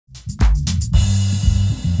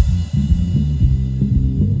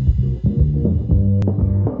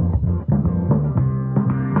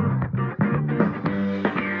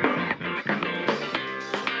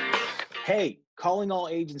calling all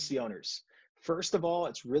agency owners. First of all,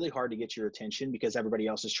 it's really hard to get your attention because everybody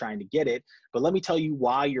else is trying to get it. But let me tell you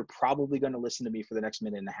why you're probably going to listen to me for the next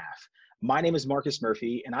minute and a half. My name is Marcus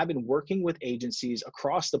Murphy, and I've been working with agencies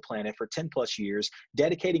across the planet for 10 plus years,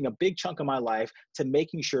 dedicating a big chunk of my life to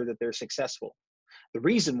making sure that they're successful. The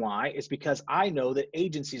reason why is because I know that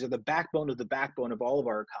agencies are the backbone of all of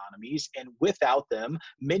our economies, and without them,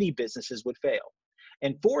 many businesses would fail.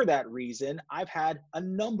 And for that reason, I've had a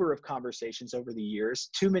number of conversations over the years,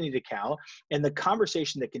 too many to count. And the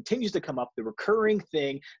conversation that continues to come up, the recurring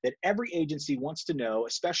thing that every agency wants to know,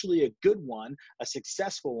 especially a good one, a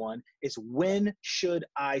successful one, is when should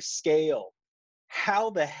I scale? How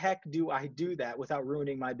the heck do I do that without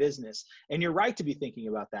ruining my business? And you're right to be thinking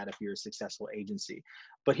about that if you're a successful agency.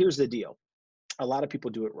 But here's the deal. A lot of people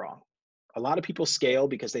do it wrong. A lot of people scale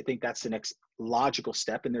because they think that's the next logical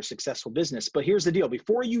step in their successful business. But here's the deal.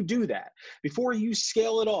 Before you do that, before you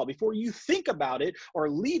scale at all, before you think about it or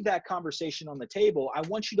leave that conversation on the table, I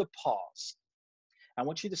want you to pause. I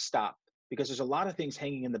want you to stop because there's a lot of things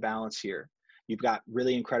hanging in the balance here. You've got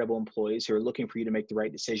really incredible employees who are looking for you to make the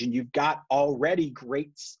right decision. You've got already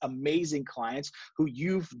great, amazing clients who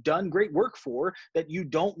you've done great work for that you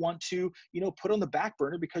don't want to, put on the back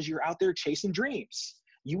burner because you're out there chasing dreams.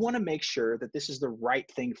 You want to make sure that this is the right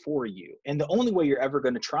thing for you. And the only way you're ever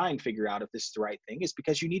going to try and figure out if this is the right thing is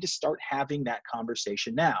because you need to start having that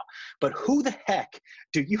conversation now. But who the heck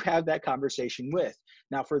do you have that conversation with?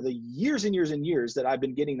 Now, for the years and years and years that I've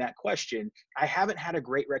been getting that question, I haven't had a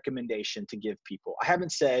great recommendation to give people. I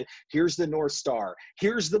haven't said, here's the North Star,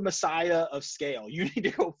 here's the Messiah of scale, you need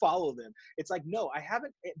to go follow them. It's like, no, I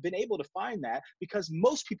haven't been able to find that because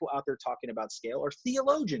most people out there talking about scale are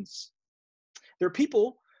theologians. They're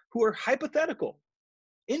people who are hypothetical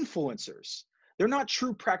influencers. They're not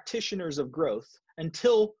true practitioners of growth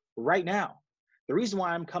until right now. The reason why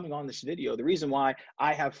I'm coming on this video, the reason why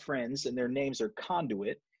I have friends and their names are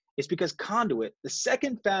Conduit, is because Conduit, the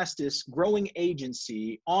second fastest growing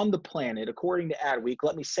agency on the planet, according to Adweek,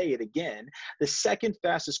 let me say it again, the second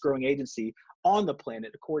fastest growing agency on the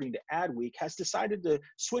planet, according to Adweek, has decided to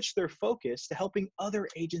switch their focus to helping other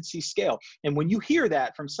agencies scale. And when you hear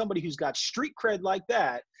that from somebody who's got street cred like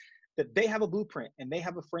that they have a blueprint and they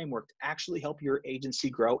have a framework to actually help your agency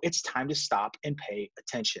grow, it's time to stop and pay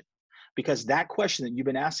attention. Because that question that you've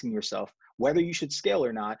been asking yourself, whether you should scale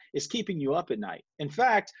or not, is keeping you up at night. In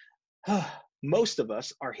fact, most of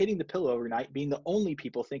us are hitting the pillow every night being the only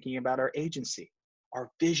people thinking about our agency, our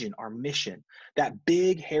vision, our mission, that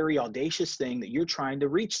big, hairy, audacious thing that you're trying to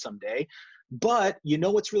reach someday. But you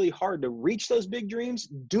know what's really hard to reach those big dreams?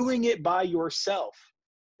 Doing it by yourself.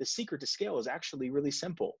 The secret to scale is actually really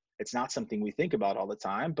simple. It's not something we think about all the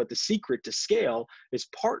time, but the secret to scale is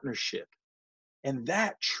partnership. And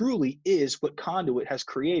that truly is what Conduit has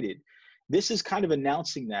created. This is kind of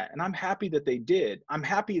announcing that. And I'm happy that they did. I'm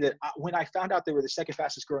happy that when I found out they were the second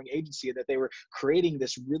fastest growing agency, that they were creating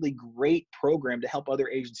this really great program to help other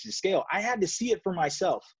agencies scale, I had to see it for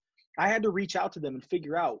myself. I had to reach out to them and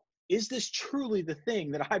figure out, is this truly the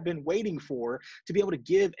thing that I've been waiting for to be able to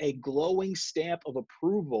give a glowing stamp of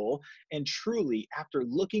approval? And truly, after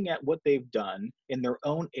looking at what they've done in their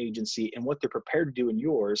own agency and what they're prepared to do in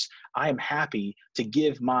yours, I am happy to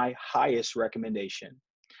give my highest recommendation.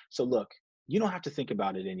 So look, you don't have to think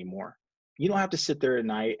about it anymore. You don't have to sit there at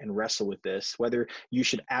night and wrestle with this, whether you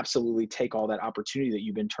should absolutely take all that opportunity that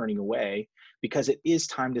you've been turning away, because it is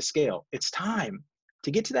time to scale. It's time to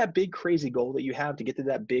get to that big, crazy goal that you have, to get to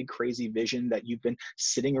that big, crazy vision that you've been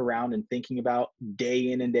sitting around and thinking about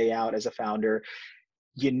day in and day out as a founder.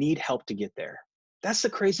 You need help to get there. That's the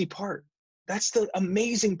crazy part. That's the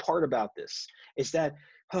amazing part about this, is that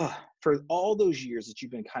for all those years that you've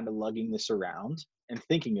been kind of lugging this around and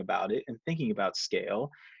thinking about it and thinking about scale,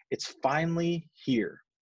 it's finally here,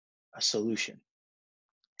 a solution,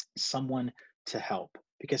 someone to help,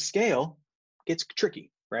 because scale gets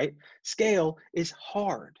tricky. Right? Scale is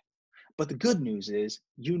hard, but the good news is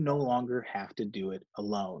you no longer have to do it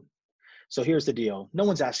alone. So here's the deal. No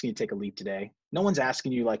one's asking you to take a leap today. No one's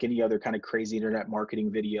asking you, like any other kind of crazy internet marketing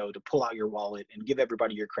video, to pull out your wallet and give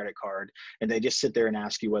everybody your credit card, and they just sit there and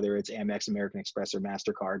ask you whether it's Amex, American Express, or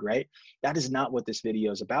MasterCard, right? That is not what this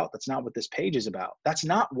video is about. That's not what this page is about. That's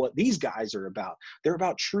not what these guys are about. They're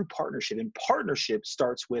about true partnership, and partnership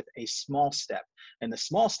starts with a small step. And the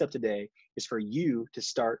small step today is for you to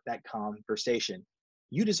start that conversation.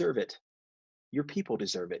 You deserve it. Your people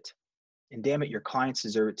deserve it. And damn it, your clients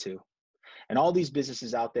deserve it too. And all these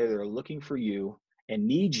businesses out there that are looking for you and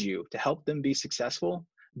need you to help them be successful,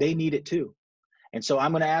 they need it too. And so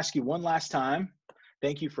I'm going to ask you one last time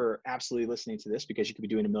Thank you for absolutely listening to this because you could be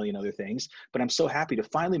doing a million other things. But I'm so happy to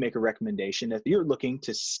finally make a recommendation. If you're looking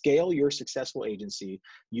to scale your successful agency,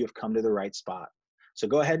 you have come to the right spot. So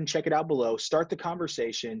go ahead and check it out below. Start the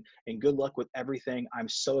conversation and good luck with everything. I'm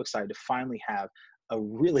so excited to finally have a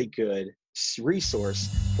really good resource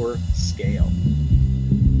for scale.